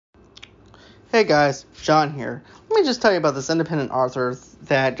Hey guys, John here. Let me just tell you about this independent author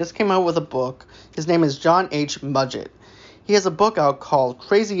that just came out with a book. His name is John H. Mudgett. He has a book out called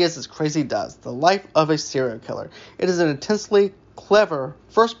Crazy Is as Crazy Does, The Life of a Serial Killer. It is an intensely clever,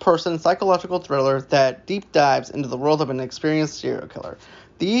 first-person psychological thriller that deep dives into the world of an experienced serial killer.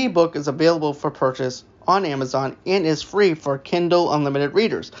 The ebook is available for purchase on Amazon and is free for Kindle Unlimited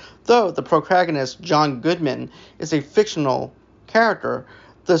readers. Though the protagonist, John Goodman, is a fictional character,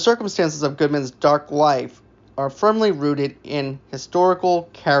 the circumstances of Goodman's dark life are firmly rooted in historical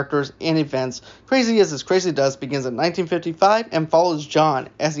characters and events. Crazy as Crazy Does begins in 1955 and follows John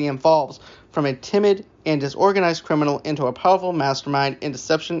as he evolves from a timid and disorganized criminal into a powerful mastermind in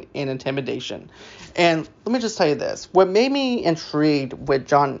deception and intimidation. And let me just tell you this. What made me intrigued with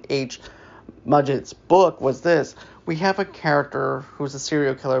John H. Mudgett's book was this. We have a character who's a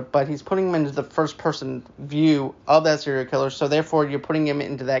serial killer, but he's putting him into the first-person view of that serial killer, so therefore you're putting him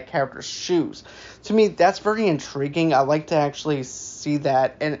into that character's shoes. To me, that's very intriguing. I like to actually see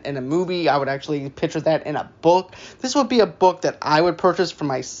that in a movie. I would actually picture that in a book. This would be a book that I would purchase for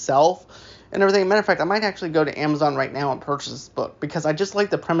myself and everything. Matter of fact, I might actually go to Amazon right now and purchase this book because I just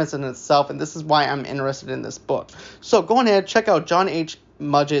like the premise in itself, and this is why I'm interested in this book. So go ahead, check out John H.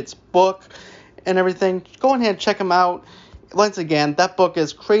 Mudgett's book and everything. Go ahead and check him out. Once again, that book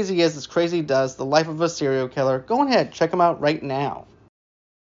is Crazy As Crazy Does, The Life of a Serial Killer. Go ahead, check him out right now.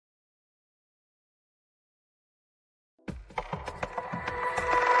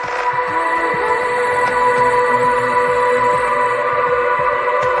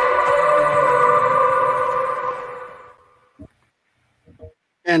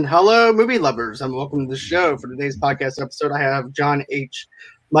 And hello, movie lovers, and welcome to the show. For today's podcast episode, I have John H.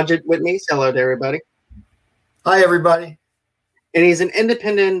 Mudgett with me. Say hello to everybody. Hi, everybody. And he's an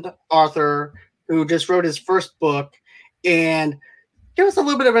independent author who just wrote his first book. And give us a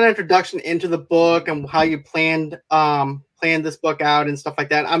little bit of an introduction into the book and how you planned this book out and stuff like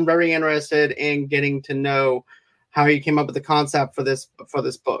that. I'm very interested in getting to know how you came up with the concept for this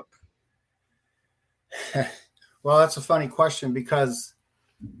book. Well, that's a funny question because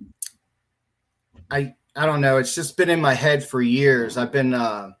I don't know. It's just been in my head for years.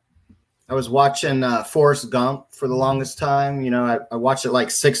 I was watching Forrest Gump for the longest time. You know, I watched it like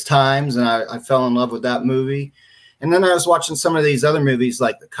 6 times and I fell in love with that movie. And then I was watching some of these other movies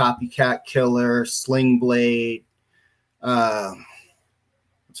like The Copycat Killer, Sling Blade,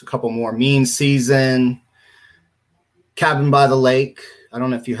 what's a couple more, Mean Season, Cabin by the Lake. I don't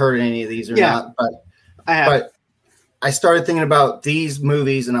know if you heard any of these or not, but I have. But I started thinking about these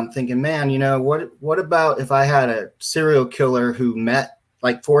movies and I'm thinking, man, you know, what about if I had a serial killer who met,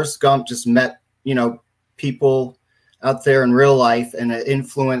 like Forrest Gump just met, you know, people out there in real life and it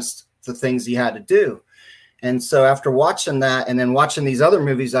influenced the things he had to do. And so after watching that and then watching these other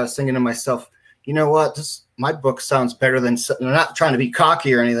movies, I was thinking to myself, you know what, my book sounds better than, I'm not trying to be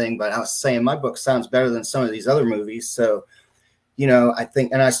cocky or anything, but I was saying my book sounds better than some of these other movies. So, you know, I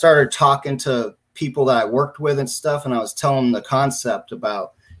think, and I started talking to people that I worked with and stuff. And I was telling them the concept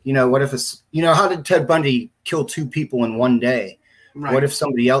about, you know, what if it's, you know, how did Ted Bundy kill 2 people in one day? Right. What if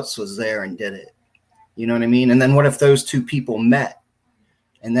somebody else was there and did it? You know what I mean? And then what if those 2 people met?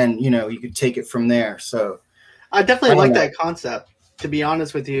 And then, you know, you could take it from there. So I definitely like that concept, to be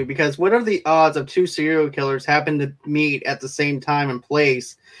honest with you, because what are the odds of 2 serial killers happen to meet at the same time and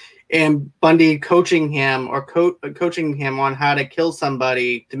place and Bundy coaching him or coaching him on how to kill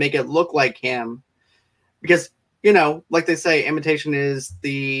somebody to make it look like him? Because, you know, like they say, imitation is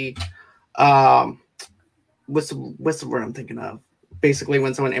the what's the word I'm thinking of? Basically,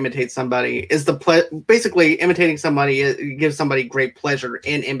 when someone imitates somebody, is basically imitating somebody gives somebody great pleasure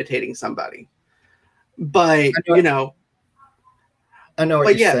in imitating somebody. But you know, I know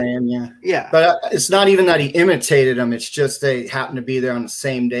what you're saying, yeah. But it's not even that he imitated them; it's just they happened to be there on the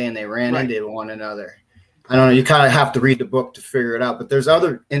same day and they ran into one another. I don't know. You kind of have to read the book to figure it out. But there's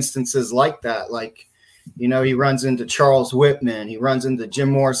other instances like that, like, you know, he runs into Charles Whitman, he runs into Jim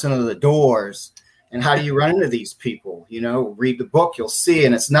Morrison of the Doors. And how do you run into these people? You know, read the book, you'll see.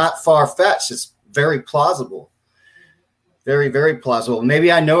 And it's not far-fetched. It's very plausible. Very, very plausible. Maybe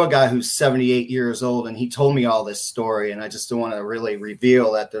I know a guy who's 78 years old and he told me all this story. And I just don't want to really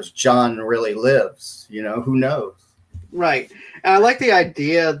reveal that there's John really lives. You know, who knows? Right. And I like the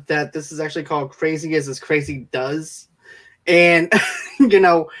idea that this is actually called Crazy As Crazy Does. And, you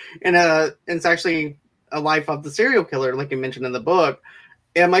know, it's actually a life of the serial killer, like you mentioned in the book.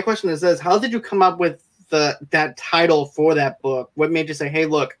 And my question is this: how did you come up with that title for that book? What made you say, hey,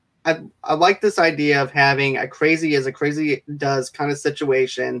 look, I like this idea of having a Crazy As Crazy Does kind of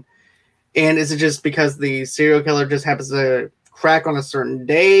situation. And is it just because the serial killer just happens to crack on a certain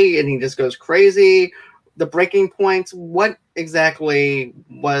day and he just goes crazy? The breaking points, what exactly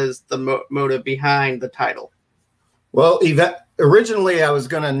was the motive behind the title? Well, originally I was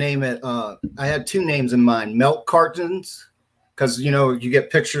going to name it, I had two names in mind, Milk Cartons, because, you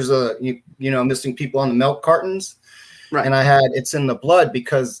get pictures of, missing people on the milk cartons. Right. And I had It's in the Blood,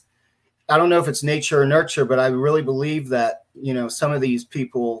 because I don't know if it's nature or nurture, but I really believe that, some of these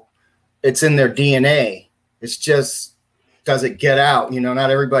people, it's in their DNA. It's just, does it get out? Not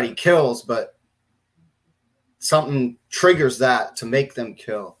everybody kills, but something triggers that to make them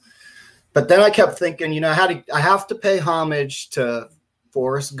kill. But then I kept thinking, I have to pay homage to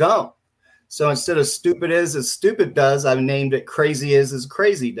Forrest Gump. So instead of stupid is as stupid does, I've named it crazy is as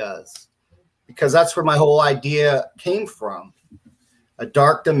crazy does, because that's where my whole idea came from. A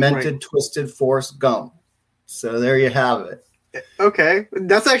dark, demented, twisted Forrest Gump. So there you have it. Okay.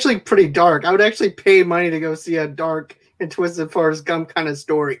 That's actually pretty dark. I would actually pay money to go see a dark and twisted Forrest Gump kind of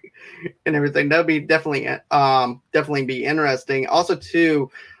story and everything. That'd be definitely be interesting. Also, too,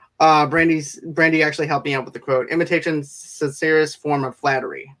 Brandy actually helped me out with the quote. Imitation's sincerest form of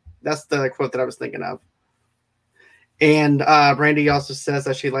flattery. That's the quote that I was thinking of. And Brandy also says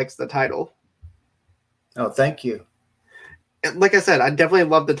that she likes the title. Oh, thank you. Like I said, I definitely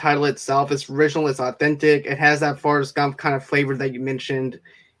love the title itself. It's original, it's authentic. It has that Forrest Gump kind of flavor that you mentioned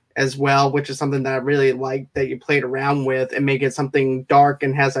as well, which is something that I really like that you played around with and make it something dark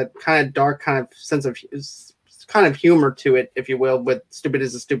and has that kind of dark kind of sense of kind of humor to it, if you will, with stupid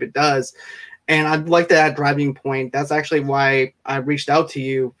as a stupid does. And I'd like that driving point. That's actually why I reached out to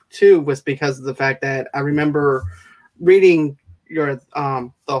you too, was because of the fact that I remember reading your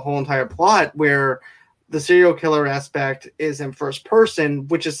the whole entire plot where the serial killer aspect is in first person,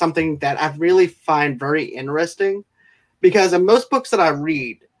 which is something that I really find very interesting, because in most books that I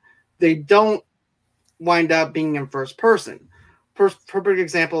read, they don't wind up being in first person. Perfect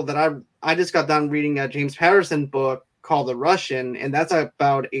example that I just got done reading a James Patterson book called The Russian, and that's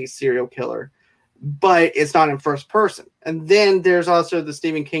about a serial killer, but it's not in first person. And then there's also the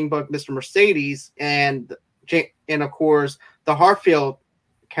Stephen King book, Mr. Mercedes, and of course, the Hartfield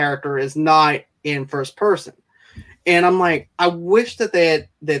character is not in first person. And I'm like, I wish that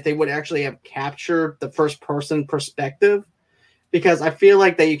they would actually have captured the first person perspective, because I feel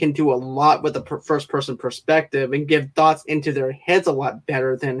like that you can do a lot with the first person perspective and give thoughts into their heads a lot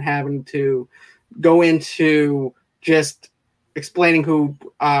better than having to go into just explaining who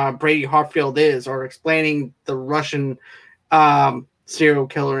Brady Hartfield is, or explaining the Russian serial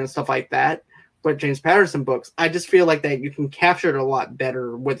killer and stuff like that. But James Patterson books, I just feel like that you can capture it a lot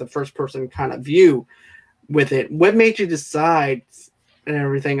better with the first person kind of view with it. What made you decide and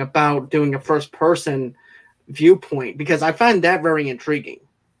everything about doing a first person viewpoint? Because I find that very intriguing.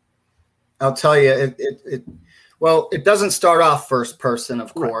 I'll tell you, it doesn't start off first person,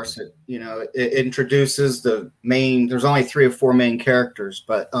 of course. Right. It introduces the main. There's only 3 or 4 main characters,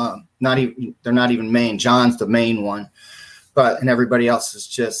 but they're not even main. John's the main one, and everybody else is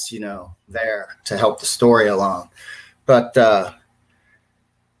just there to help the story along. But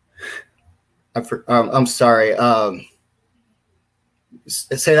I'm sorry.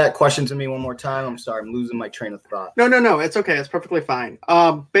 Say that question to me one more time. I'm sorry. I'm losing my train of thought. No. It's okay. It's perfectly fine.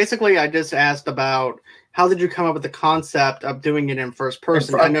 Basically, I just asked about how did you come up with the concept of doing it in first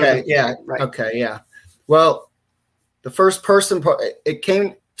person? Okay. I know Yeah. Right. Okay. Yeah. Well, the first person part, it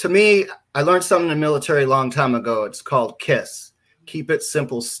came to me. I learned something in the military a long time ago. It's called KISS. Keep it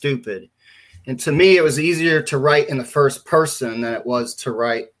simple, stupid. And to me, it was easier to write in the first person than it was to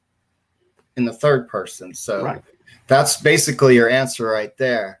write in the third person. So that's basically your answer right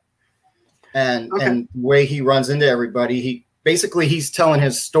there. And the way he runs into everybody, he's telling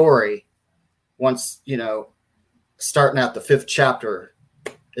his story. Once, starting at the 5th chapter,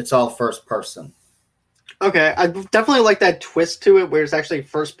 it's all first person. Okay, I definitely like that twist to it, where it's actually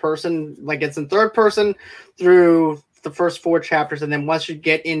first person, like it's in third person through the first 4 chapters, and then once you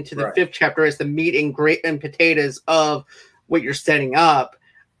get into the 5th chapter, it's the meat and potatoes of what you're setting up.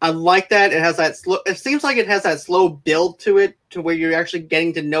 I like that. It has that slow. It seems like it has that slow build to it, to where you're actually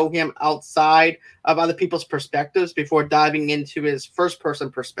getting to know him outside of other people's perspectives before diving into his first person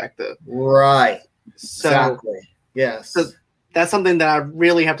perspective. Right. So, exactly. Yes. So that's something that I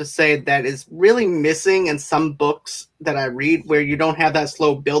really have to say that is really missing in some books that I read, where you don't have that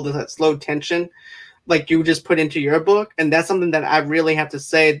slow build and that slow tension like you just put into your book. And that's something that I really have to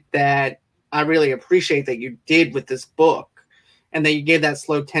say that I really appreciate that you did with this book. And then you gave that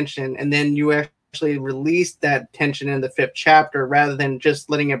slow tension, and then you actually released that tension in the 5th chapter rather than just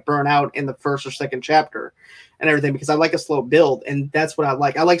letting it burn out in the 1st or 2nd chapter and everything, because I like a slow build, and that's what I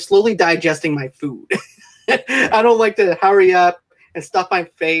like. I like slowly digesting my food. I don't like to hurry up and stuff my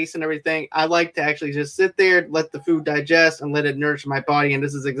face and everything. I like to actually just sit there, let the food digest, and let it nourish my body. And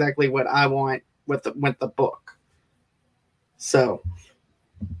this is exactly what I want with the book. So,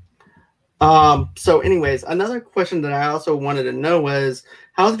 anyways, another question that I also wanted to know was,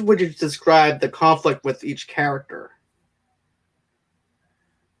 how would you describe the conflict with each character?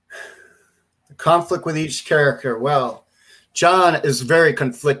 The conflict with each character. Well, John is very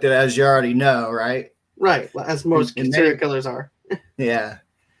conflicted, as you already know, right? Right, as most serial killers are. Yeah.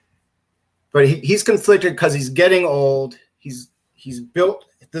 But he's conflicted because he's getting old. He's built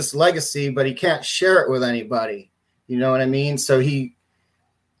this legacy, but he can't share it with anybody. You know what I mean? So I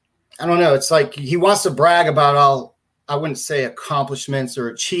don't know. It's like he wants to brag about all, I wouldn't say accomplishments or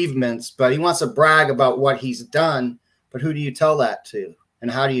achievements, but he wants to brag about what he's done. But who do you tell that to? And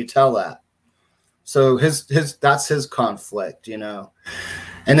how do you tell that? So that's his conflict, you know.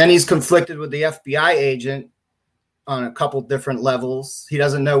 And then he's conflicted with the FBI agent on a couple different levels. He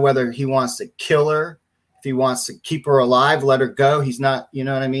doesn't know whether he wants to kill her, if he wants to keep her alive, let her go. He's not, you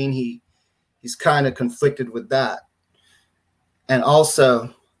know what I mean? He's kind of conflicted with that. And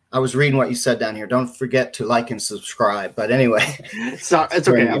also, I was reading what you said down here. Don't forget to like and subscribe. But anyway. So it's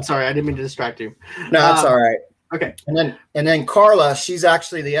okay. I'm sorry. I didn't mean to distract you. No, that's all right. Okay. And then Carla, she's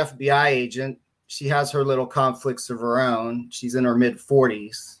actually the FBI agent. She has her little conflicts of her own. She's in her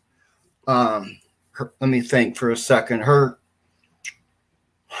mid-40s. Let me think for a second. Her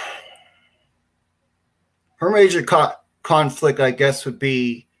major conflict, I guess, would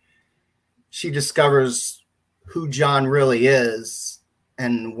be she discovers who John really is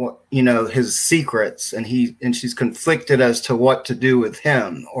and what, you know, his secrets, and she's conflicted as to what to do with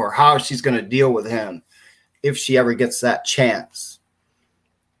him or how she's going to deal with him if she ever gets that chance.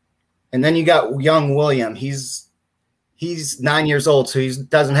 And then you got young William. He's 9 years old, so he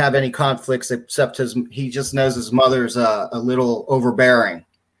doesn't have any conflicts except he just knows his mother's a little overbearing.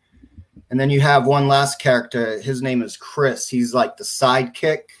 And then you have one last character. His name is Chris. He's like the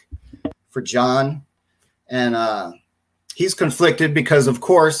sidekick for John. And he's conflicted because, of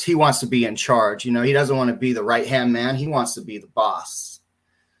course, he wants to be in charge. You know, he doesn't want to be the right-hand man. He wants to be the boss.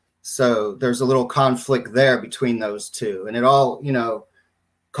 So there's a little conflict there between those two. And it all, you know,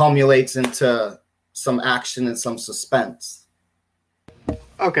 culminates into some action and some suspense.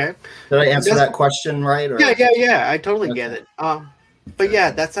 Okay. Did I answer that question right? Or? Yeah. I totally get it. But yeah,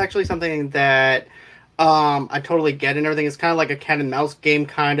 that's actually something that I totally get and everything. It's kind of like a cat and mouse game,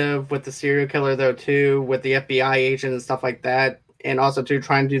 kind of, with the serial killer, though, too, with the FBI agent and stuff like that. And also, too,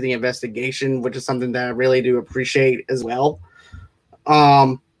 trying to do the investigation, which is something that I really do appreciate as well.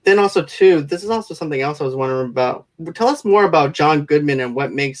 Then also, too, this is also something else I was wondering about. Tell us more about John Goodman and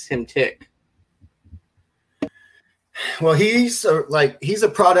what makes him tick. Well, he's a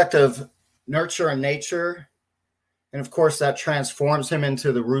product of nurture and nature. And, of course, that transforms him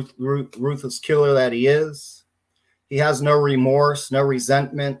into the ruthless killer that he is. He has no remorse, no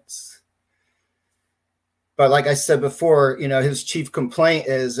resentments. But like I said before, you know, his chief complaint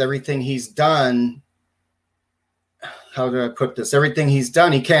is everything he's done. How do I put this? Everything he's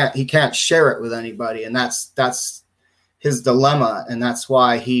done, he can't share it with anybody. And that's his dilemma. And that's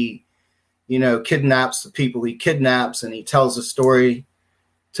why he, you know, kidnaps the people he kidnaps, and he tells a story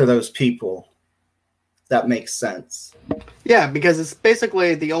to those people. That makes sense. Yeah, because it's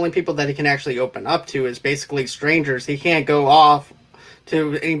basically the only people that he can actually open up to is basically strangers. He can't go off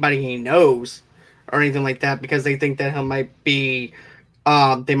to anybody he knows or anything like that because they think that he might be,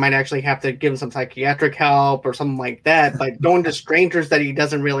 they might actually have to give him some psychiatric help or something like that. But going to strangers that he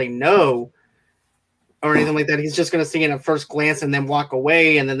doesn't really know or anything like that, he's just going to see in a first glance and then walk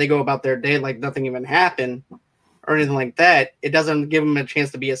away, and then they go about their day like nothing even happened or anything like that. It doesn't give him a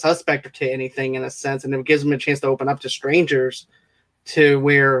chance to be a suspect or to anything, in a sense, and it gives him a chance to open up to strangers to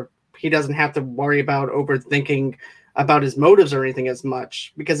where he doesn't have to worry about overthinking about his motives or anything as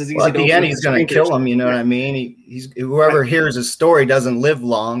much, because it's easy. Well, at the end, he's going to kill him. You know what I mean? He's whoever hears his story doesn't live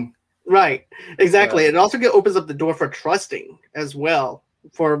long. Right. Exactly. It also opens up the door for trusting as well,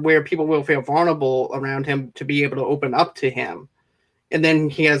 for where people will feel vulnerable around him to be able to open up to him. And then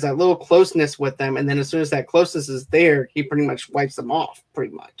he has that little closeness with them. And then as soon as that closeness is there, he pretty much wipes them off,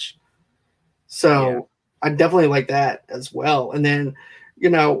 pretty much. So I definitely like that as well. And then, you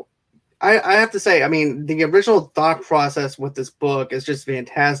know, I have to say, I mean, the original thought process with this book is just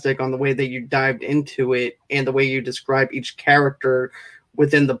fantastic on the way that you dived into it and the way you describe each character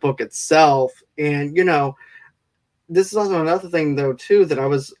within the book itself. And, you know, this is also another thing, though, too, that I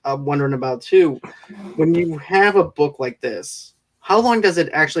was wondering about, too. When you have a book like this, how long does it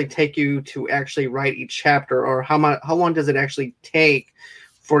actually take you to actually write each chapter, or how long does it actually take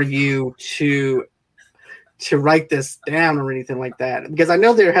for you to to write this down or anything like that, because I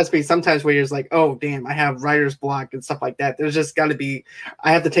know there has to be sometimes where you're just like, oh damn, I have writer's block and stuff like that. There's just got to be,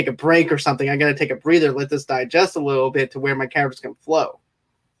 I have to take a break or something. I got to take a breather, let this digest a little bit to where my characters can flow.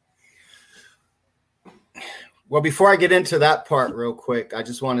 Well, before I get into that part real quick, I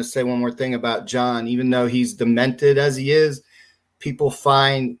just want to say one more thing about John. Even though he's demented as he is, people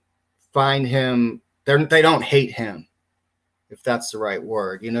find him, they don't hate him, if that's the right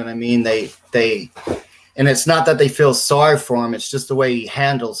word. You know what I mean? They and it's not that they feel sorry for him. It's just the way he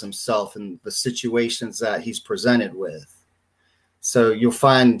handles himself and the situations that he's presented with. So you'll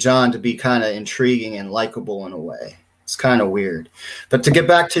find John to be kind of intriguing and likable in a way. It's kind of weird. But to get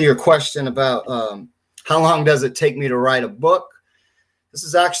back to your question about how long does it take me to write a book? This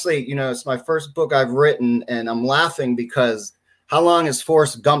is actually, it's my first book I've written, and I'm laughing because how long has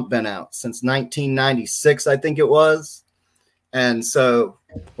Forrest Gump been out? Since 1996, I think it was. And so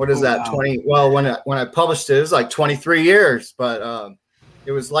what is that? Wow. 20? Well, when I published it, it was like 23 years, but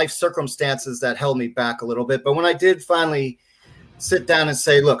it was life circumstances that held me back a little bit. But when I did finally sit down and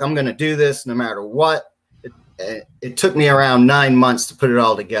say, look, I'm going to do this no matter what, it took me around 9 months to put it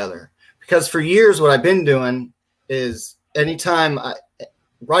all together. Because for years, what I've been doing is anytime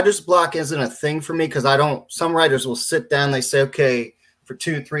writer's block isn't a thing for me, because some writers will sit down, they say, okay, for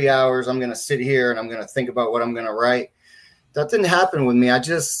 2-3 hours, I'm going to sit here and I'm going to think about what I'm going to write. That didn't happen with me.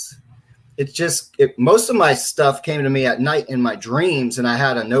 Most of my stuff came to me at night in my dreams, and I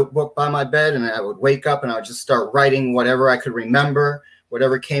had a notebook by my bed, and I would wake up and I would just start writing whatever I could remember,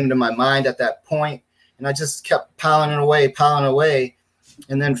 whatever came to my mind at that point. And I just kept piling away.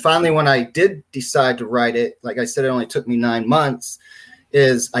 And then finally, when I did decide to write it, like I said, it only took me 9 months,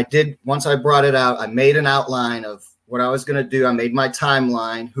 once I brought it out, I made an outline of what I was going to do. I made my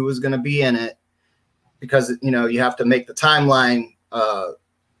timeline, who was going to be in it, because, you have to make the timeline,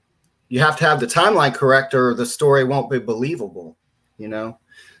 you have to have the timeline correct or the story won't be believable,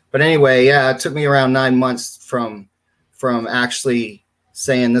 But anyway, yeah, it took me around 9 months from actually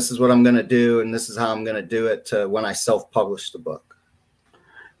saying this is what I'm going to do and this is how I'm going to do it to when I self-published the book.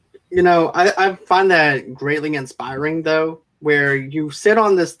 I find that greatly inspiring, though, where you sit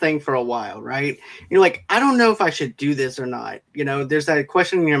on this thing for a while, right? You're like, I don't know if I should do this or not. There's that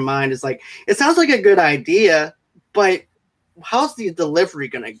question in your mind. It's like, it sounds like a good idea, but how's the delivery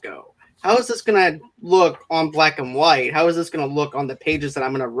going to go? How is this going to look on black and white? How is this going to look on the pages that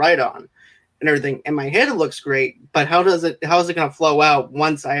I'm going to write on and everything? In my head, it looks great, but how is it going to flow out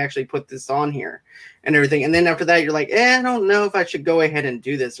once I actually put this on here and everything? And then after that, you're like, I don't know if I should go ahead and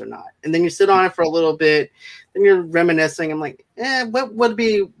do this or not. And then you sit on it for a little bit, then you're reminiscing. I'm like, what would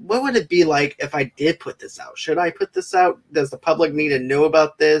it be like if I did put this out? Should I put this out? Does the public need to know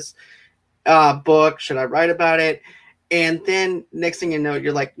about this book? Should I write about it? And then next thing you know,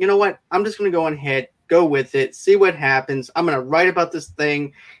 you're like, you know what? I'm just going to go ahead, go with it, see what happens. I'm going to write about this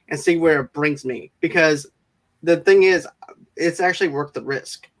thing and see where it brings me. Because the thing is, it's actually worth the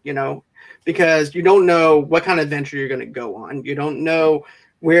risk, because you don't know what kind of adventure you're going to go on. You don't know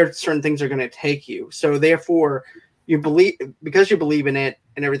where certain things are going to take you. So therefore, because you believe in it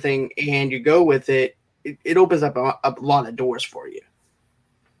and everything and you go with it, it opens up a lot of doors for you.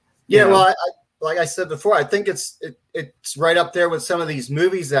 Yeah, well, like I said before, I think it's right up there with some of these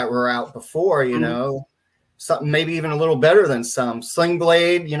movies that were out before, something maybe even a little better than some. Sling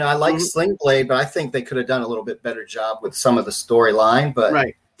Blade, I like Sling Blade, but I think they could have done a little bit better job with some of the storyline. But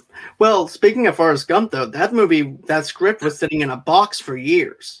right. Well, speaking of Forrest Gump, though, that script was sitting in a box for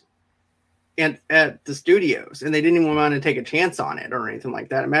years and at the studios, and they didn't even want to take a chance on it or anything like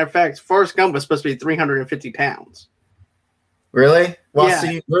that. As a matter of fact, Forrest Gump was supposed to be 350 pounds. Really? Well, yeah.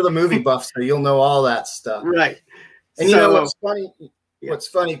 See, we're the movie buffs, so you'll know all that stuff. Right. And you know what's funny? Yeah. What's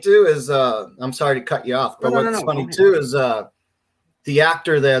funny, too, is I'm sorry to cut you off, but what's funny, too, is the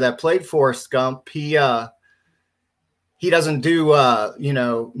actor there that played Forrest Gump, he doesn't do,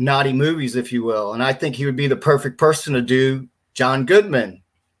 naughty movies, if you will. And I think he would be the perfect person to do John Goodman.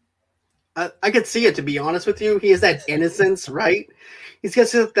 I could see it, to be honest with you. He has that innocence, right? He's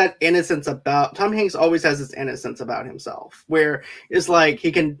got that innocence about Tom Hanks always has this innocence about himself, where it's like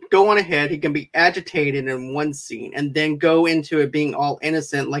he can go on ahead, he can be agitated in one scene and then go into it being all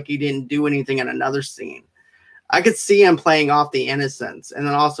innocent like he didn't do anything in another scene. I could see him playing off the innocence and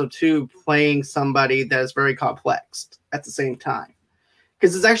then also too playing somebody that is very complex at the same time.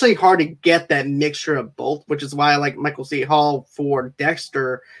 Because it's actually hard to get that mixture of both, which is why I like Michael C. Hall for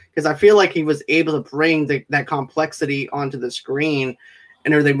Dexter, because I feel like he was able to bring that complexity onto the screen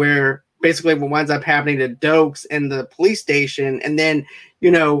and everything, where basically what winds up happening to Dokes in the police station, and then,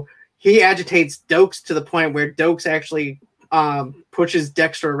 he agitates Dokes to the point where Dokes actually pushes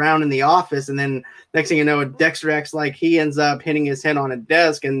Dexter around in the office, and then next thing you know, Dexter acts like he ends up hitting his head on a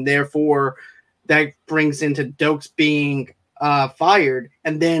desk, and therefore that brings into Dokes being fired.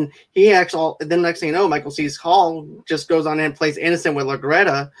 And then next thing you know, Michael C. Hall just goes on and plays innocent with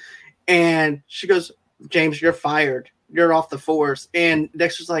LaGreta, and she goes, "James, you're fired. You're off the force." And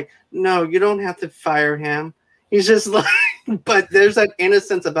Dexter's like, "No, you don't have to fire him." He's just like, but there's that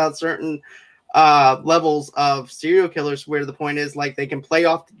innocence about certain levels of serial killers where the point is like they can play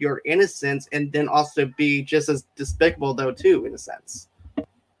off your innocence and then also be just as despicable though too, in a sense.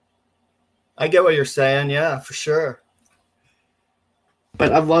 I get what you're saying. Yeah, for sure.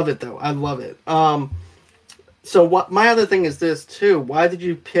 But I love it though. I love it. So what my other thing is this too. Why did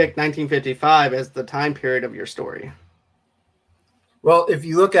you pick 1955 as the time period of your story? Well, if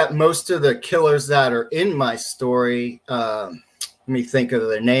you look at most of the killers that are in my story, let me think of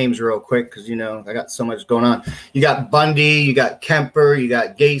their names real quick because, you know, I got so much going on. You got Bundy, you got Kemper, you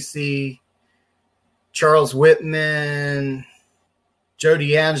got Gacy, Charles Whitman, Joe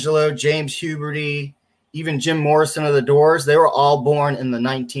D'Angelo, James Huberty, even Jim Morrison of the Doors. They were all born in the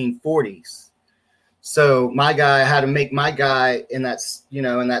 1940s. So my guy, I had to make my guy in that, you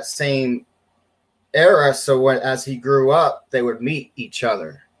know, in that same era, so as he grew up, they would meet each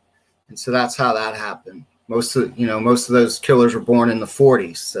other, and so that's how that happened. Most of those killers were born in the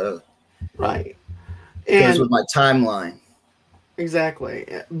 40s, so right. And goes with my timeline. Exactly.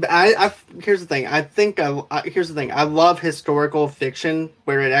 Here's the thing. Here's the thing. I love historical fiction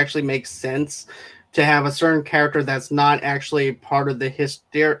where it actually makes sense to have a certain character that's not actually part of the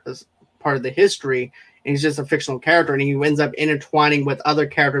history. And he's just a fictional character, and he ends up intertwining with other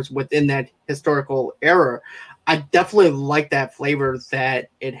characters within that historical era. I definitely like that flavor that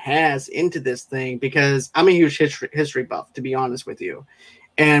it has into this thing because I'm a huge history buff, to be honest with you.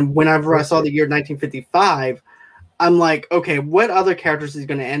 And whenever I saw the year 1955, I'm like, okay, what other characters is he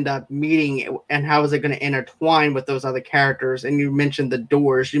going to end up meeting, and how is it going to intertwine with those other characters? And you mentioned the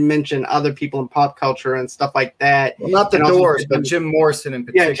Doors, you mentioned other people in pop culture and stuff like that. Well, not the Doors, but Jim Morrison in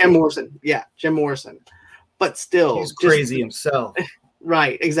particular. Yeah, Jim Morrison. But still, he's crazy himself.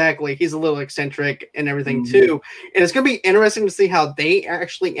 Right, exactly. He's a little eccentric and everything too. And it's going to be interesting to see how they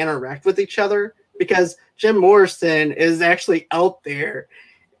actually interact with each other because Jim Morrison is actually out there,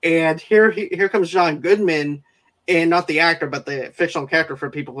 and here comes John Goodman. And not the actor, but the fictional character for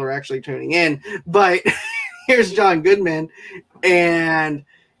people who are actually tuning in. But here's John Goodman, and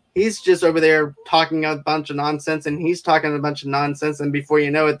he's just over there talking a bunch of nonsense, and he's talking a bunch of nonsense. And before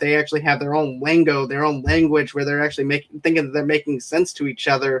you know it, they actually have their own lingo, their own language, where they're actually thinking that they're making sense to each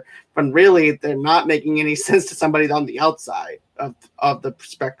other, when really they're not making any sense to somebody on the outside of the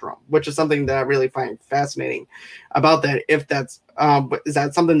spectrum, which is something that I really find fascinating about that. If that's is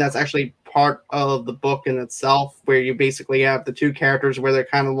that something that's actually part of the book in itself, where you basically have the two characters where they're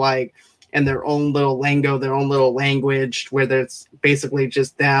kind of like in their own little lingo, their own little language, where it's basically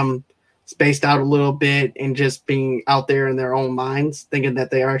just them spaced out a little bit and just being out there in their own minds, thinking that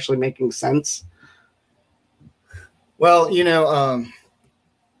they are actually making sense? Well, you know,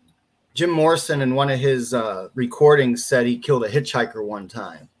 Jim Morrison in one of his recordings said he killed a hitchhiker one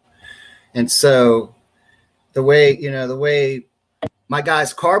time. And so the way my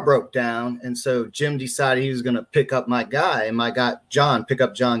guy's car broke down, and so Jim decided he was going to pick up my guy, and pick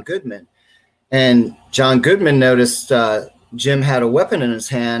up John Goodman. And John Goodman noticed Jim had a weapon in his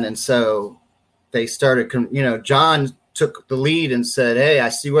hand, and so they started, John took the lead and said, "Hey, I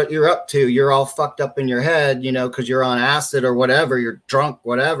see what you're up to. You're all fucked up in your head, because you're on acid or whatever, you're drunk,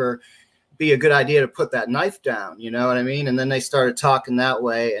 whatever. Be a good idea to put that knife down." You know what I mean? And then they started talking that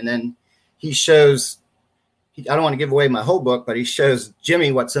way, and then he shows, I don't want to give away my whole book, but he shows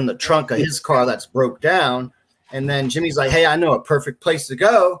Jimmy what's in the trunk of his car that's broke down. And then Jimmy's like, "Hey, I know a perfect place to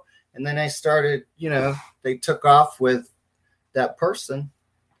go." And then they started, they took off with that person.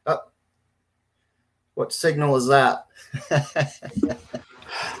 Oh, what signal is that?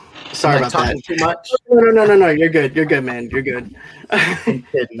 Sorry about that. Too much? No. You're good. You're good, man. You're good.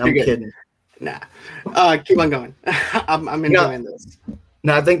 I'm kidding. Nah. Keep on going. I'm enjoying this.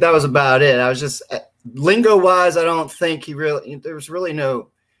 No, I think that was about it. I was just lingo wise, I don't think there was really no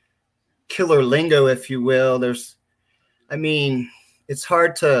killer lingo, if you will. It's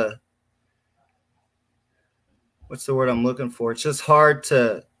hard to, what's the word I'm looking for? It's just hard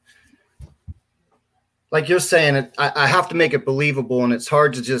to, like you're saying, I have to make it believable, and it's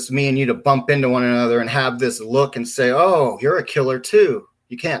hard to just me and you to bump into one another and have this look and say, "Oh, you're a killer too."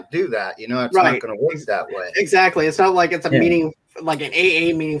 You can't do that. It's right. Not going to work that way. Exactly. It's not like it's a meeting, like an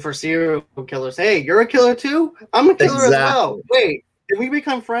AA meeting for serial killers. "Hey, you're a killer too? I'm a killer as well." Wait. can we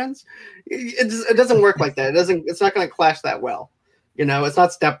become friends? It doesn't work like that. It's not going to clash that well. It's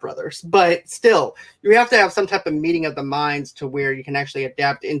not Step Brothers, but still, you have to have some type of meeting of the minds to where you can actually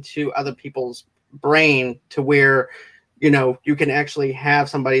adapt into other people's brain to where, you can actually have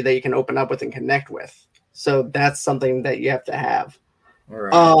somebody that you can open up with and connect with. So that's something that you have to have. All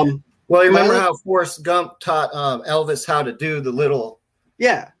right. Well, you remember how Forrest Gump taught Elvis how to do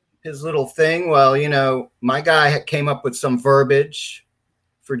his little thing? Well, my guy came up with some verbiage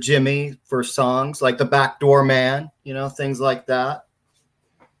for Jimmy for songs like the Backdoor Man, things like that.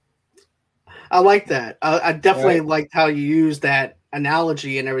 I like that. I definitely liked how you used that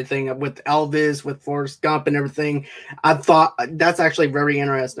analogy and everything with Elvis, with Forrest Gump and everything. I thought that's actually very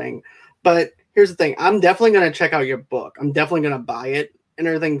interesting. But here's the thing. I'm definitely going to check out your book. I'm definitely going to buy it and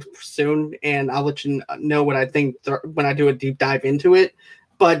everything soon. And I'll let you know what I think when I do a deep dive into it.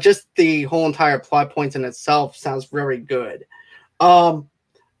 But just the whole entire plot points in itself sounds very good. Here's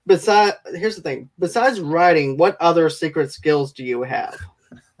the thing. Besides writing, what other secret skills do you have?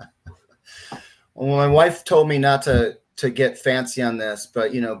 Well, my wife told me not to get fancy on this,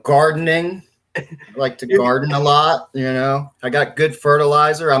 but gardening. I like to garden a lot. I got good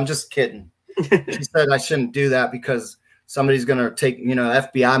fertilizer. I'm just kidding. She said I shouldn't do that because somebody's going to take,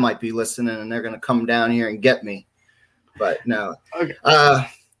 FBI might be listening and they're going to come down here and get me. But no, okay.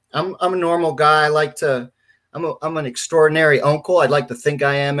 I'm a normal guy. I'm an extraordinary uncle. I'd like to think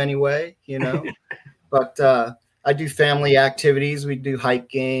I am anyway, but I do family activities. We do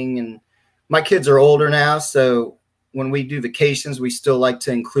hiking, and my kids are older now. So when we do vacations, we still like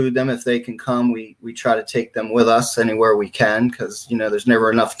to include them. If they can come, we try to take them with us anywhere we can. Cause there's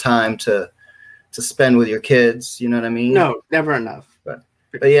never enough time to spend with your kids. You know what I mean? No, never enough.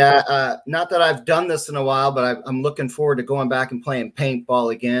 But yeah, not that I've done this in a while, but I'm looking forward to going back and playing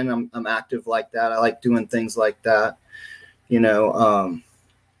paintball again. I'm active like that. I like doing things like that.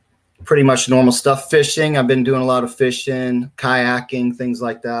 Pretty much normal stuff. Fishing. I've been doing a lot of fishing, kayaking, things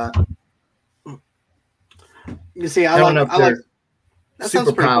like that. You see, I don't know if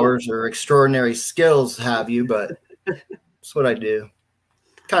superpowers or extraordinary skills have you, but that's what I do.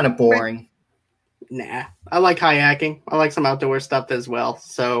 Kind of boring. Nah, I like kayaking. I like some outdoor stuff as well.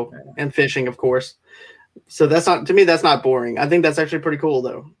 So, and fishing, of course. So that's not boring. I think that's actually pretty cool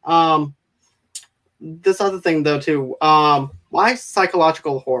though. This other thing though too. Why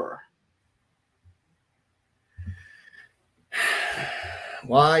psychological horror?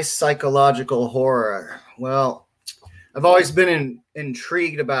 Why psychological horror? Well, I've always been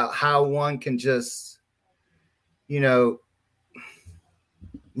intrigued about how one can just,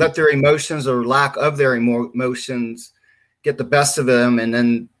 let their emotions or lack of their emotions get the best of them, and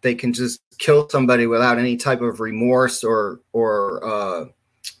then they can just kill somebody without any type of remorse or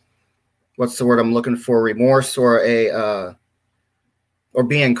what's the word I'm looking for? Remorse or or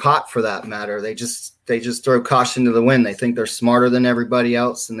being caught for that matter. They just throw caution to the wind. They think they're smarter than everybody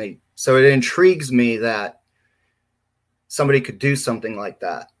else, so it intrigues me that somebody could do something like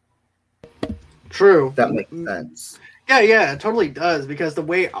that. True. That makes sense. Yeah, it totally does, because the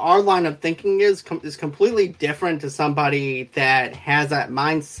way our line of thinking is completely different to somebody that has that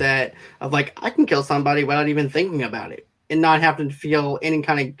mindset of like, I can kill somebody without even thinking about it and not having to feel any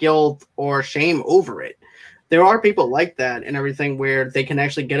kind of guilt or shame over it. There are people like that and everything where they can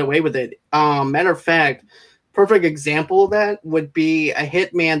actually get away with it. Matter of fact, perfect example of that would be a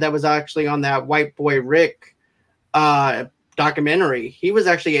hitman that was actually on that White Boy Rick documentary. He was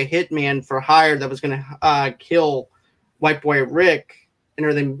actually a hitman for hire that was going to kill White Boy Rick and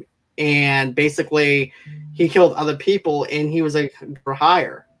everything, and basically he killed other people, and he was for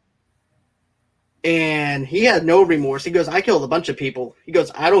hire, and he had no remorse. He goes, I killed a bunch of people. He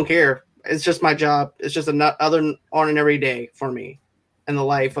goes, I don't care. It's just my job. It's just another ordinary day for me in the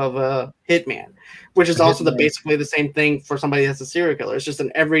life of a hitman, which is also basically the same thing for somebody that's a serial killer. It's just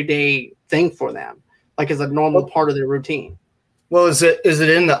an everyday thing for them, like it's a normal part of their routine. Well, is it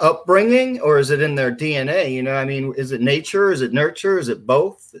in the upbringing, or is it in their DNA? Is it nature? Is it nurture? Is it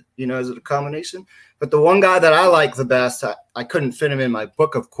both? Is it a combination? But the one guy that I like the best, I couldn't fit him in my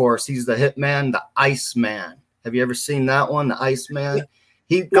book, of course. He's the hitman, the Iceman. Have you ever seen that one, the Iceman?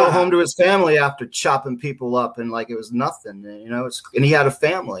 He'd go home to his family after chopping people up and like it was nothing, and he had a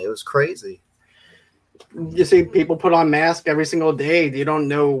family. It was crazy. You see people put on masks every single day. You don't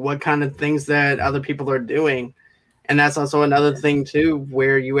know what kind of things that other people are doing. And that's also another thing, too,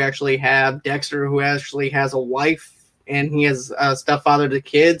 where you actually have Dexter, who actually has a wife, and he has a stepfather to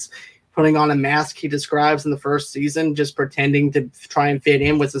kids, putting on a mask he describes in the first season, just pretending to try and fit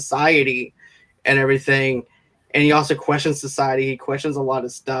in with society and everything. And he also questions society. He questions a lot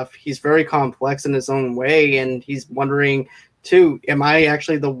of stuff. He's very complex in his own way, and he's wondering, too, am I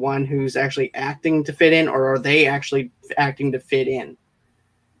actually the one who's actually acting to fit in, or are they actually acting to fit in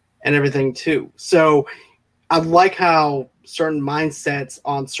and everything too? So I like how certain mindsets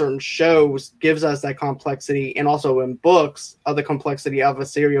on certain shows gives us that complexity, and also in books of the complexity of a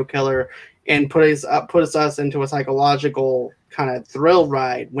serial killer, and puts us into a psychological kind of thrill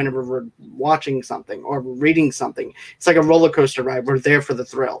ride whenever we're watching something or reading something. It's like a roller coaster ride. We're there for the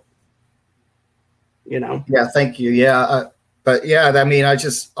thrill, you know? Yeah, thank you. Yeah, but yeah, I mean, I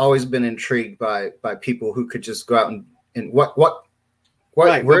just always been intrigued by people who could just go out and what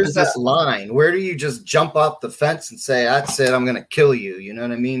right, where's that line? Where do you just jump off the fence and say, "That's it, I'm going to kill you"? You know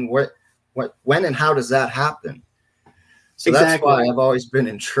what I mean? When and how does that happen? So exactly. That's why I've always been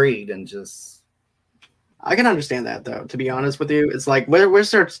intrigued and just. I can understand that, though. To be honest with you, it's like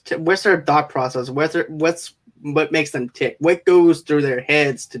where's their thought process? What makes them tick? What goes through their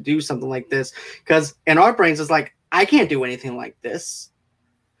heads to do something like this? Because in our brains, it's like, I can't do anything like this,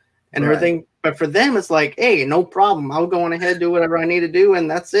 and everything. But for them, it's like, hey, no problem. I'll go on ahead, do whatever I need to do, and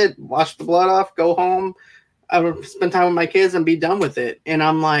that's it. Wash the blood off, go home, I would spend time with my kids, and be done with it. And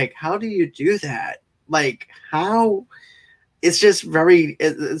I'm like, how do you do that? Like, how? It's just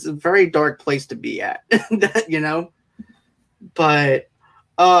it's a very dark place to be at, you know? But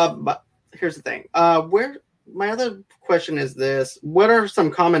here's the thing. My other question is this: what are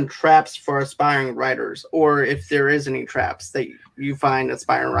some common traps for aspiring writers, or if there is any traps that you find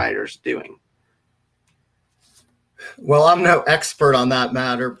aspiring writers doing? Well, I'm no expert on that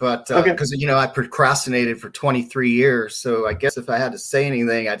matter, but because I procrastinated for 23 years, so I guess if I had to say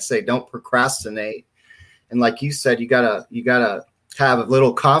anything, I'd say don't procrastinate. And like you said, you gotta have a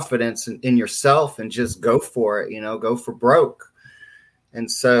little confidence in yourself and just go for it. Go for broke.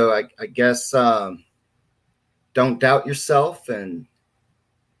 And so I guess don't doubt yourself, and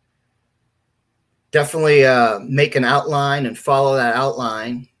definitely make an outline and follow that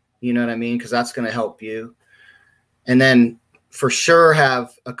outline. You know what I mean? Because that's going to help you. And then for sure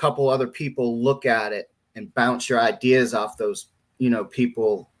have a couple other people look at it and bounce your ideas off those,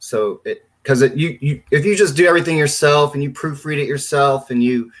 people. So because if you just do everything yourself and you proofread it yourself and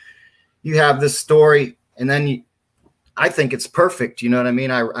you have this story, and then I think it's perfect. You know what I mean?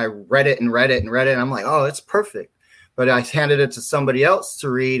 I read it and I'm like, oh, it's perfect. But I handed it to somebody else to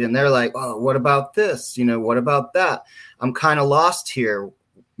read, and they're like, oh, what about this? What about that? I'm kind of lost here.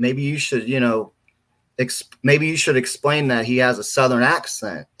 Maybe you should, maybe you should explain that he has a Southern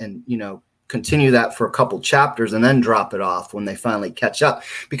accent, and, continue that for a couple chapters and then drop it off when they finally catch up.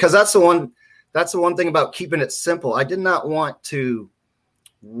 Because that's the one thing about keeping it simple. I did not want to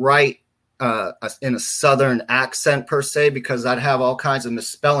write in a Southern accent per se, because I'd have all kinds of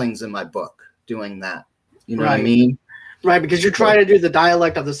misspellings in my book doing that. You know what I mean? Right, because you try to do the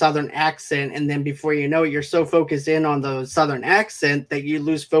dialect of the Southern accent, and then before you know it, you're so focused in on the Southern accent that you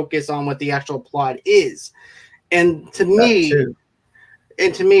lose focus on what the actual plot is. And to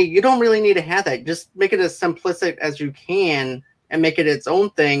me, you don't really need to have that. Just make it as simplistic as you can and make it its own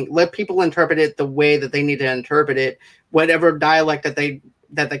thing. Let people interpret it the way that they need to interpret it. Whatever dialect that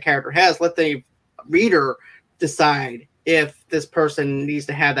the character has, let the reader decide if this person needs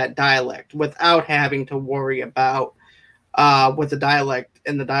to have that dialect without having to worry about what the dialect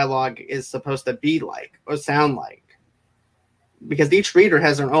and the dialogue is supposed to be like or sound like. Because each reader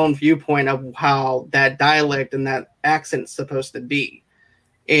has their own viewpoint of how that dialect and that accent is supposed to be.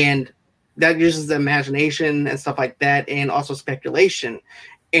 And that uses the imagination and stuff like that, and also speculation.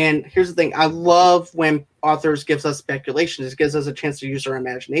 And here's the thing. I love when authors gives us speculation. It gives us a chance to use our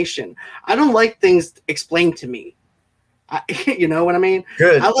imagination. I don't like things explained to me. You know what I mean?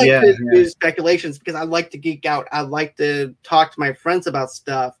 Good. I like to do speculations because I like to geek out. I like to talk to my friends about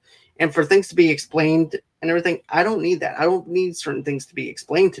stuff. And for things to be explained and everything, I don't need that. I don't need certain things to be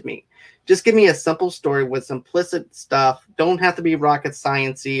explained to me. Just give me a simple story with simplistic stuff. Don't have to be rocket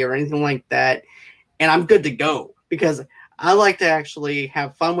science-y or anything like that. And I'm good to go, because I like to actually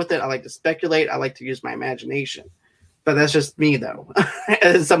have fun with it. I like to speculate. I like to use my imagination. But that's just me, though,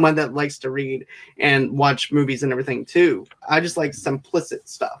 as someone that likes to read and watch movies and everything, too. I just like simplistic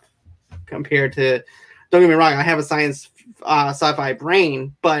stuff compared to, don't get me wrong, I have a sci-fi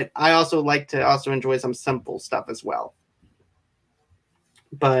brain, but I also like to also enjoy some simple stuff as well.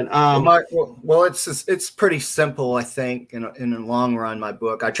 But it's pretty simple, I think, in the long run. My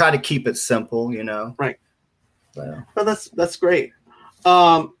book, I try to keep it simple, Right. So. Well, that's great.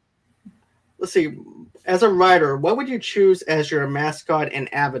 Let's see. As a writer, what would you choose as your mascot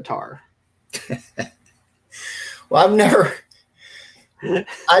and avatar? Well, I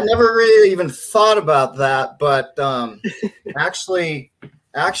never really even thought about that, but actually,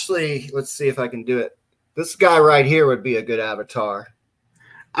 let's see if I can do it. This guy right here would be a good avatar.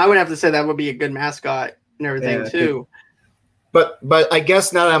 I would have to say that would be a good mascot and everything too. But I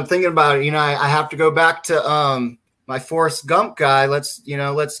guess now that I'm thinking about it, I have to go back to my Forrest Gump guy.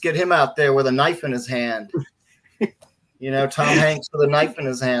 Let's get him out there with a knife in his hand. Tom Hanks with a knife in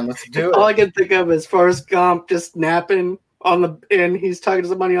his hand. Let's do it. All I can think of is Forrest Gump just napping and he's talking to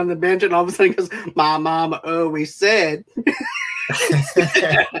somebody on the bench, and all of a sudden he goes, "My mama always said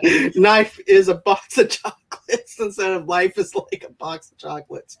knife is a box of chocolates instead of life is like a box of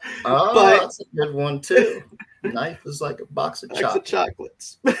chocolates." Oh, but that's a good one too. Knife is like a box of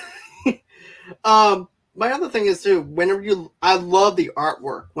chocolates. My other thing is too, I love the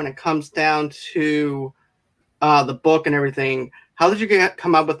artwork when it comes down to the book and everything. How did you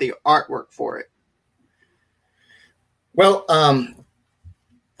come up with the artwork for it? Well, I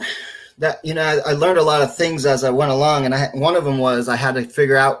learned a lot of things as I went along, and one of them was I had to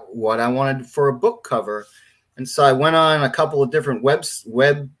figure out what I wanted for a book cover. And so I went on a couple of different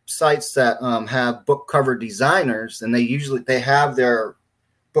websites that have book cover designers, and they have their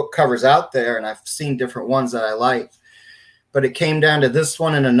book covers out there, and I've seen different ones that I like. But it came down to this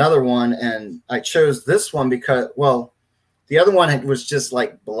one and another one, and I chose this one because, well, the other one was just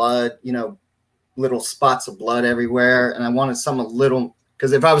like blood, little spots of blood everywhere, and I wanted something a little,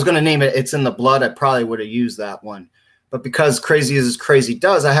 because if I was going to name it It's in the Blood, I probably would have used that one. But because Crazy Is as Crazy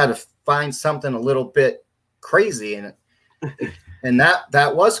Does, I had to find something a little bit crazy in it. And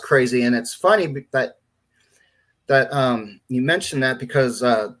that was crazy. And it's funny that you mentioned that, because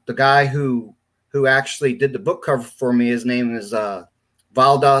the guy who actually did the book cover for me, his name is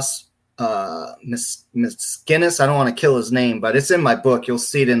Valdas Miskinis. I don't want to kill his name, but it's in my book. You'll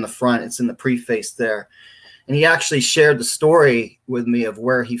see it in the front. It's in the preface there. And he actually shared the story with me of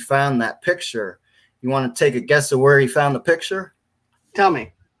where he found that picture. You want to take a guess of where he found the picture? Tell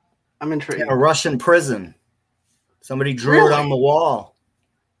me. I'm intrigued. In a Russian prison. Somebody drew it on the wall.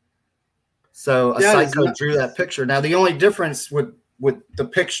 So a psycho drew that picture. Now, the only difference with the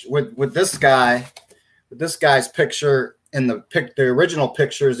picture with this guy's picture in the original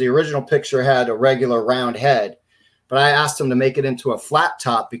pictures, the original picture had a regular round head, but I asked him to make it into a flat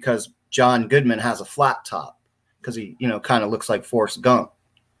top because John Goodman has a flat top, because he kind of looks like Forrest Gump.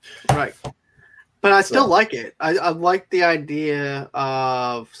 Right. But I still like it. I like the idea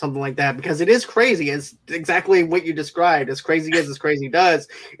of something like that, because it is crazy. It's exactly what you described. As crazy as crazy does.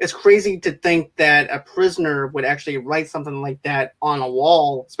 It's crazy to think that a prisoner would actually write something like that on a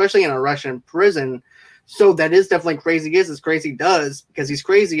wall, especially in a Russian prison. So that is definitely crazy as crazy does, because he's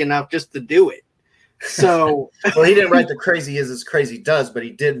crazy enough just to do it. So well, he didn't write the Crazy Is as Crazy Does, but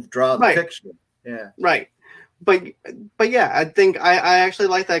he did draw the picture. Yeah. Right. But yeah, I think I actually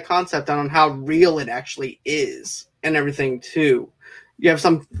like that concept on how real it actually is and everything too. You have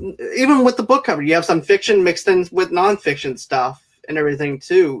some, even with the book cover, you have some fiction mixed in with nonfiction stuff and everything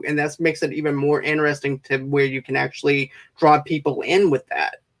too, and that makes it even more interesting to where you can actually draw people in with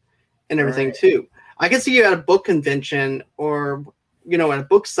that and everything too. I can see you at a book convention or at a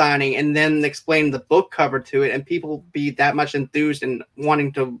book signing, and then explain the book cover to it, and people be that much enthused and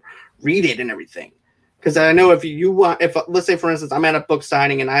wanting to read it and everything. Because I know if let's say, for instance, I'm at a book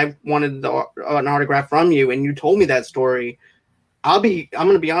signing and I wanted an autograph from you, and you told me that story, I'm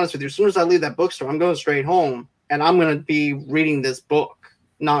going to be honest with you. As soon as I leave that bookstore, I'm going straight home, and I'm going to be reading this book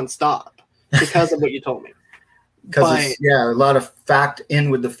nonstop because of what you told me. Because a lot of fact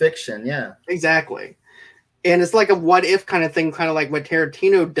in with the fiction. Yeah, exactly. And it's like a what if kind of thing, kind of like what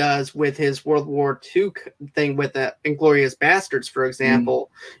Tarantino does with his World War II thing with the Inglourious Bastards, for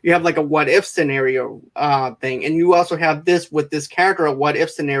example. You have like a what if scenario thing. And you also have this with this character, a what if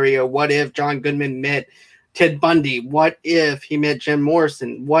scenario. What if John Goodman met Ted Bundy? What if he met Jim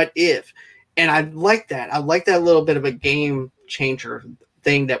Morrison? What if? And I like that. I like that little bit of a game changer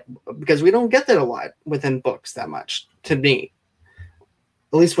thing, because we don't get that a lot within books that much, to me.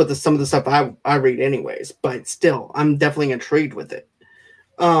 At least with some of the stuff I read anyways. But still, I'm definitely intrigued with it.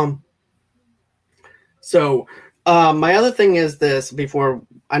 So my other thing is this, before,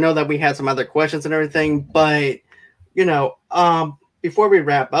 I know that we had some other questions and everything, but, before we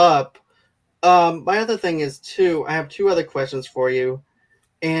wrap up, my other thing is, I have two other questions for you.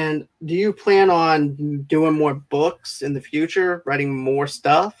 And do you plan on doing more books in the future, writing more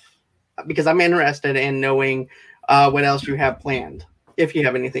stuff? Because I'm interested in knowing what else you have planned. If you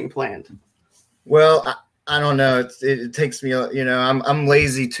have anything planned. Well, I don't know. It takes me, I'm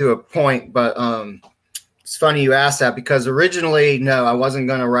lazy to a point, but it's funny you asked that, because originally, no, I wasn't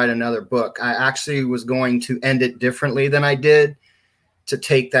going to write another book. I actually was going to end it differently than I did, to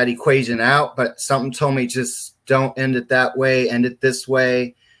take that equation out, but something told me, just don't end it that way, end it this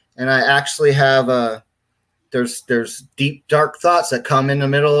way. And I actually have there's deep, dark thoughts that come in the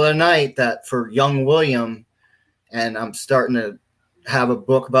middle of the night that for young William, and I'm starting to have a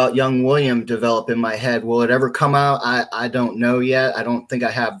book about young William develop in my head. Will it ever come out? I don't know yet. I don't think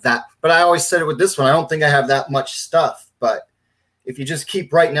I have that. But I always said it with this one. I don't think I have that much stuff. But if you just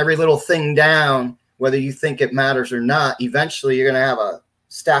keep writing every little thing down, whether you think it matters or not, eventually you're going to have a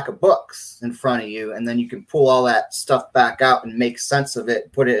stack of books in front of you, and then you can pull all that stuff back out and make sense of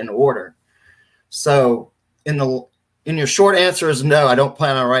it, put it in order. So in your short answer is no, I don't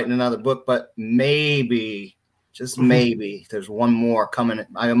plan on writing another book, but maybe, just maybe, there's one more coming.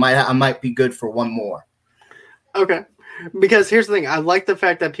 I might be good for one more. Okay. Because here's the thing. I like the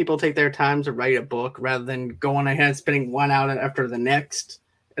fact that people take their time to write a book rather than going ahead, spinning one out after the next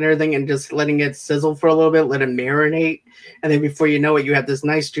and everything, and just letting it sizzle for a little bit, let it marinate. And then before you know it, you have this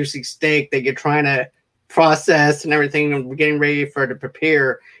nice juicy steak that you're trying to process and everything and getting ready for it to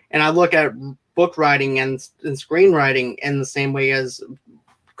prepare. And I look at book writing and screenwriting in the same way as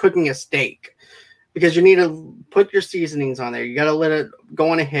cooking a steak, because you need to put your seasonings on there. You got to let it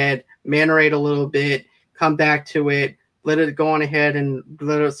go on ahead, marinate a little bit, come back to it, let it go on ahead and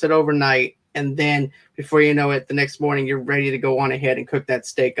let it sit overnight. And then before you know it, the next morning, you're ready to go on ahead and cook that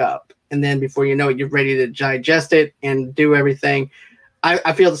steak up. And then before you know it, you're ready to digest it and do everything.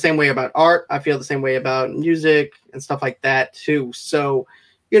 I feel the same way about art. I feel the same way about music and stuff like that too. So,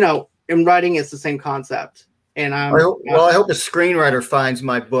 in writing, it's the same concept. And I hope a screenwriter finds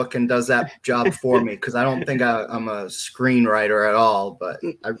my book and does that job for me, because I don't think I'm a screenwriter at all. But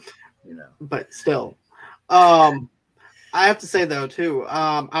But still, I have to say though too,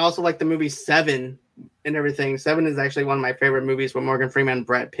 I also like the movie Seven and everything. Seven is actually one of my favorite movies with Morgan Freeman and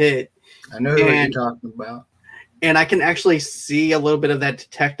Brad Pitt. I know what you're talking about. And I can actually see a little bit of that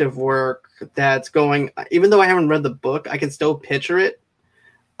detective work that's going, even though I haven't read the book, I can still picture it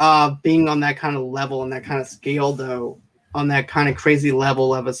being on that kind of level and that kind of scale, though, on that kind of crazy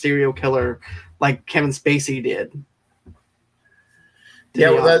level of a serial killer like Kevin Spacey did.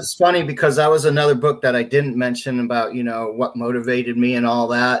 Yeah, well, that's funny, because that was another book that I didn't mention about, what motivated me and all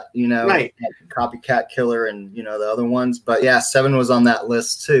that, right. Like Copycat Killer and, the other ones. But yeah, Seven was on that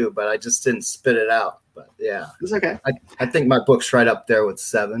list too, but I just didn't spit it out. But yeah, it's okay. I think my book's right up there with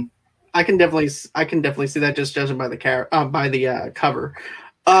Seven. I can definitely see that, just judging by the cover.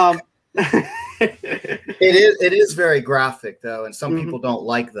 It is very graphic though, and some people don't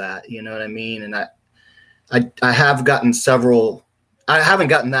like that. You know what I mean? And I have gotten several. I haven't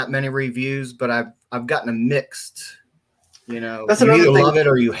gotten that many reviews, but I've gotten a mixed. That's you another either thing. love it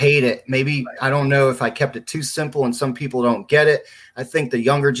or you hate it. Maybe, I don't know if I kept it too simple and some people don't get it. I think the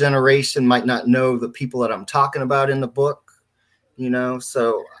younger generation might not know the people that I'm talking about in the book,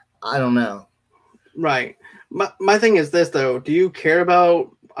 so I don't know. Right. My thing is this though. Do you care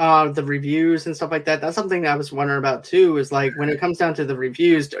about the reviews and stuff like that? That's something I was wondering about too, is like when it comes down to the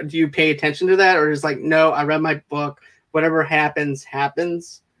reviews, do you pay attention to that, or is like, no, I read my book, whatever happens,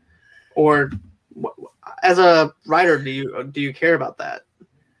 or as a writer, do you care about that?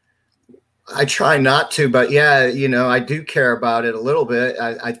 I try not to, but yeah, I do care about it a little bit.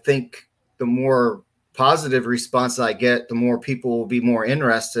 I think the more positive response I get, the more people will be more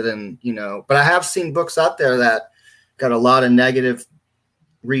interested in, but I have seen books out there that got a lot of negative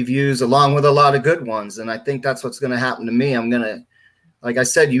reviews along with a lot of good ones. And I think that's what's going to happen to me. I'm going to, like I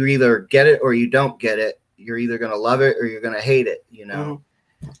said, you either get it or you don't get it. You're either going to love it or you're going to hate it.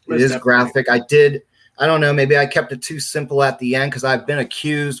 It is graphic. I don't know. Maybe I kept it too simple at the end, because I've been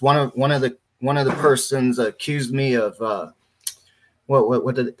accused. One of the persons accused me of I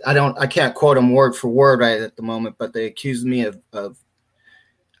can't quote them word for word right at the moment, but they accused me of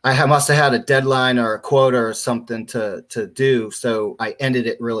I must have had a deadline or a quota or something to do, so I ended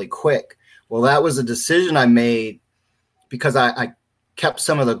it really quick. Well, that was a decision I made because I kept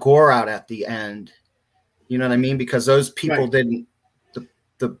some of the gore out at the end. You know what I mean? Because those people didn't.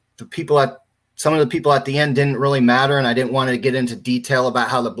 The people some of the people at the end didn't really matter, and I didn't want to get into detail about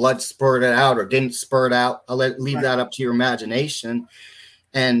how the blood spurted out or didn't spurt out. I'll leave that up to your imagination.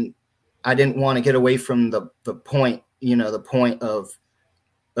 And I didn't want to get away from the point, the point of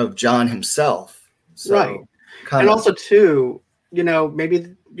John himself. So, right. And also too,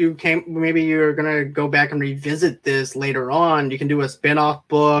 maybe you're going to go back and revisit this later on. You can do a spin-off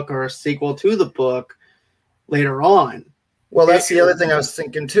book or a sequel to the book later on. Well, that's the other thing I was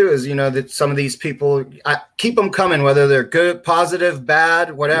thinking too, is, that some of these people, keep them coming, whether they're good, positive,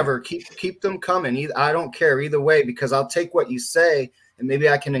 bad, whatever, keep them coming. I don't care either way, because I'll take what you say and maybe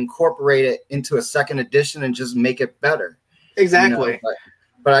I can incorporate it into a second edition and just make it better. Exactly.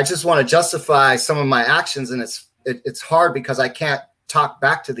 But I just want to justify some of my actions, and it's hard because I can't talk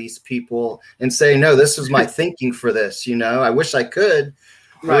back to these people and say, no, this is my thinking for this. I wish I could.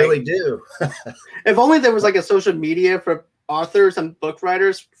 I really do. If only there was like a social media for authors and book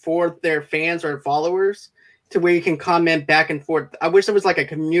writers for their fans or followers, to where you can comment back and forth. I wish there was like a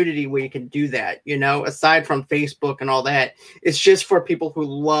community where you can do that, aside from Facebook and all that. It's just for people who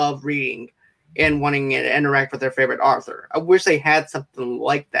love reading and wanting to interact with their favorite author. I wish they had something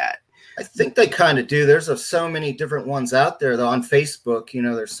like that. I think they kind of do. There's so many different ones out there, though, on Facebook.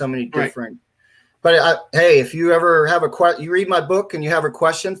 There's so many different. But hey, if you ever have a question, you read my book and you have a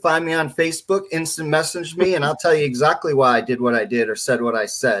question, find me on Facebook, instant message me, and I'll tell you exactly why I did what I did or said what I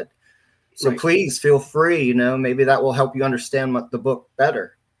said. So please feel free, maybe that will help you understand the book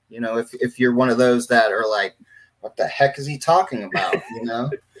better. If you're one of those that are like, what the heck is he talking about?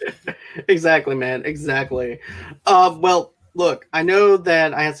 Exactly, man. Exactly. Well, look, I know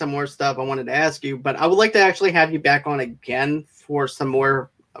that I had some more stuff I wanted to ask you, but I would like to actually have you back on again for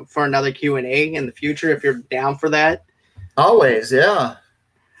another Q&A in the future, if you're down for that. Always, yeah.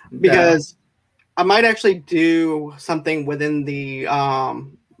 Because I might actually do something within the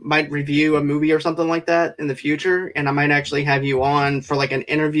might review a movie or something like that in the future, and I might actually have you on for like an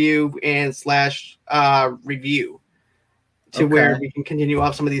interview and / review to where we can continue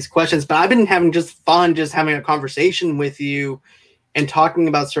off some of these questions. But I've been having just fun just having a conversation with you and talking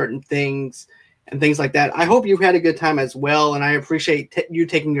about certain things and things like that. I hope you had a good time as well, and I appreciate you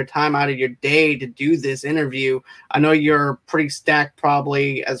taking your time out of your day to do this interview. I know you're pretty stacked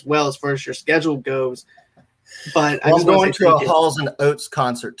probably as well as far as your schedule goes. But I'm going to a Halls and Oates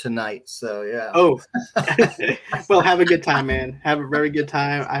concert tonight, so yeah. Oh, well, have a good time, man. Have a very good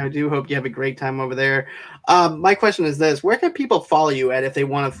time. I do hope you have a great time over there. My question is this: where can people follow you at if they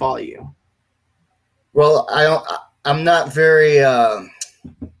want to follow you? Well, I'm not very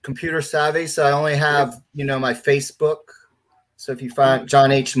computer savvy, so I only have my Facebook. So if you find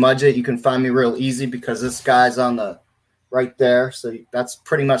John H. Mudgett, you can find me real easy because this guy's on the right there. So that's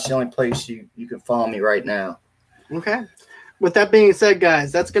pretty much the only place you can follow me right now. Okay. With that being said,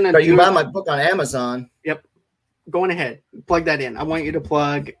 guys, that's going to do. You can buy my book on Amazon. Yep. Going ahead. Plug that in. I want you to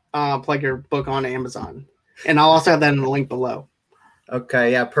plug your book on Amazon. And I'll also have that in the link below.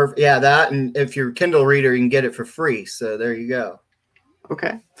 Okay. Yeah. Perfect. Yeah. That. And if you're a Kindle reader, you can get it for free. So there you go.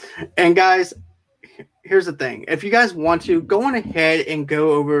 Okay. And guys, here's the thing. If you guys want to, go on ahead and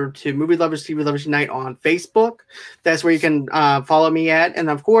go over to Movie Lovers TV Lovers Unite on Facebook. That's where you can follow me at. And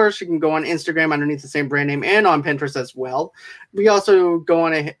of course, you can go on Instagram underneath the same brand name and on Pinterest as well. We also go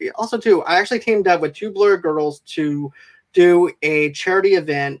on I actually teamed up with 2 Blur girls to do a charity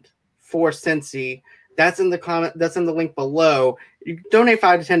event for Cincy. That's in the link below. You donate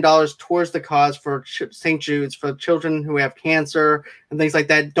 $5 to $10 towards the cause for St. Jude's for children who have cancer and things like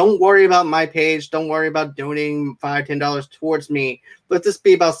that. Don't worry about my page. Don't worry about donating $5, $10 towards me. Let this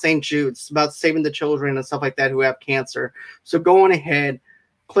be about St. Jude's, about saving the children and stuff like that who have cancer. So go on ahead,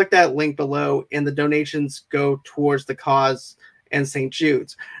 click that link below, and the donations go towards the cause and St.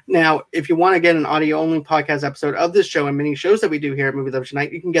 Jude's. Now, if you want to get an audio-only podcast episode of this show and many shows that we do here at Movie Lovers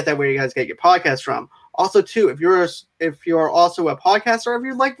Tonight, you can get that where you guys get your podcast from. Also, too, if you're also a podcaster or if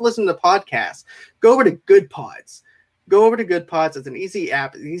you'd like to listen to podcasts, go over to Good Pods. Go over to Good Pods. It's an easy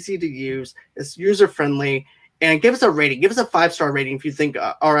app. It's easy to use. It's user-friendly. And give us a rating. Give us a 5-star rating if you think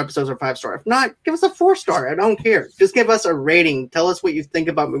our episodes are 5-star. If not, give us a 4-star. I don't care. Just give us a rating. Tell us what you think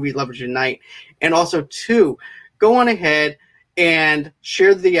about Movie Lovers Tonight. And also, too, go on ahead and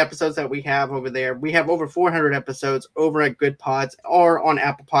share the episodes that we have over there. We have over 400 episodes over at Good Pods or on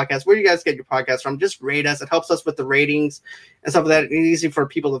Apple Podcasts, where you guys get your podcasts from. Just rate us. It helps us with the ratings and stuff like that. It's easy for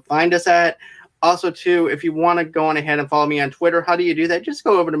people to find us at. Also, too, if you want to go on ahead and follow me on Twitter, how do you do that? Just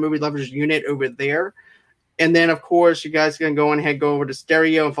go over to Movie Lovers Unit over there. And then, of course, you guys can go on ahead, go over to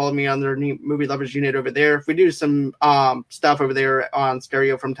Stereo and follow me on their Movie Lovers Unit over there. If we do some stuff over there on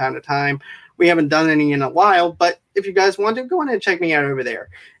Stereo from time to time, we haven't done any in a while, but if you guys want to, go on and check me out over there.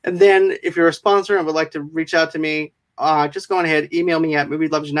 And then if you're a sponsor and would like to reach out to me, just go on ahead, email me at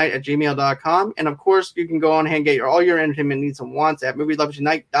movieloversunite@gmail.com. And of course, you can go on ahead and get all your entertainment needs and wants at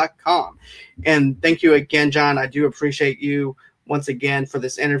movieloversunite.com. And thank you again, John. I do appreciate you once again for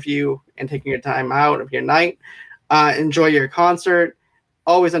this interview and taking your time out of your night. Enjoy your concert.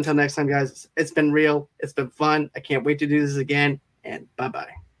 Always until next time, guys. It's been real. It's been fun. I can't wait to do this again. And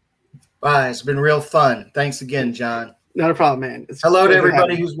bye-bye. Bye. It's been real fun. Thanks again, John. Not a problem, man. Hello to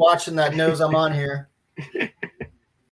everybody who's watching that knows I'm on here.